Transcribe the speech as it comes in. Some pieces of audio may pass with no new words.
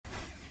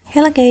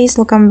Hello guys,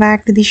 welcome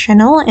back to the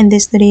channel. In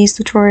today's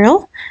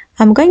tutorial,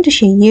 I'm going to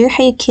show you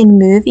how you can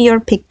move your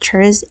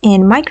pictures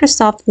in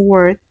Microsoft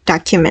Word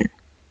document.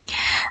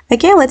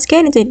 Okay, let's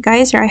get into it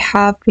guys. Here I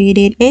have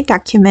created a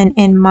document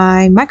in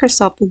my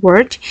Microsoft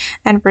Word,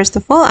 and first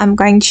of all, I'm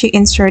going to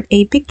insert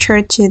a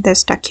picture to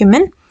this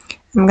document.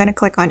 I'm going to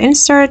click on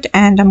insert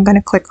and I'm going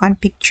to click on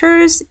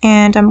pictures,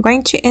 and I'm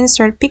going to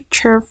insert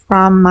picture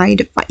from my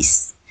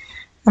device.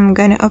 I'm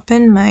going to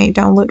open my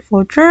download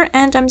folder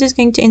and I'm just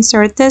going to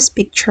insert this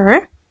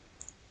picture.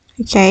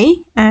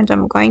 Okay, and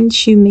I'm going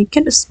to make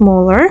it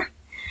smaller.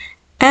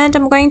 And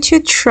I'm going to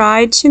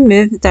try to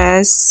move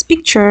this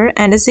picture,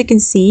 and as you can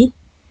see,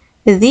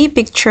 the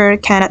picture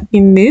cannot be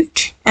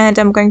moved. And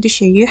I'm going to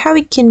show you how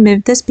we can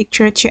move this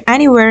picture to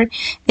anywhere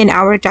in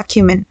our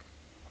document.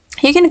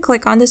 You can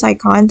click on this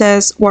icon,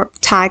 this warp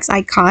text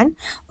icon,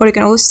 or you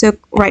can also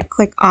right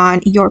click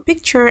on your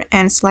picture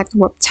and select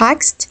warp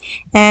text,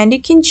 and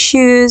you can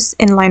choose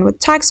inline with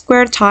text,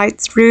 square, tight,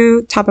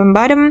 through, top and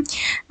bottom,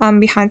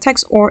 behind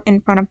text, or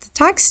in front of the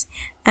text.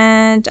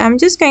 And I'm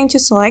just going to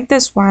select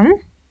this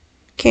one.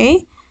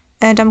 Okay,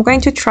 and I'm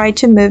going to try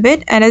to move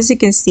it, and as you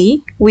can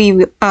see,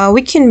 we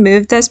can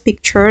move this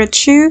picture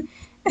to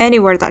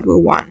anywhere that we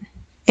want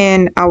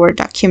in our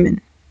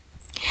document.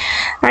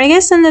 Alright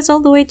guys, and that's all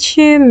the way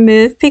to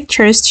move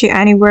pictures to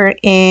anywhere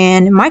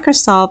in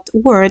Microsoft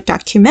Word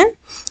document.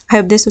 I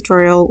hope this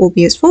tutorial will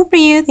be useful for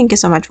you. Thank you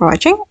so much for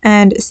watching,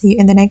 and see you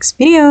in the next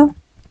video.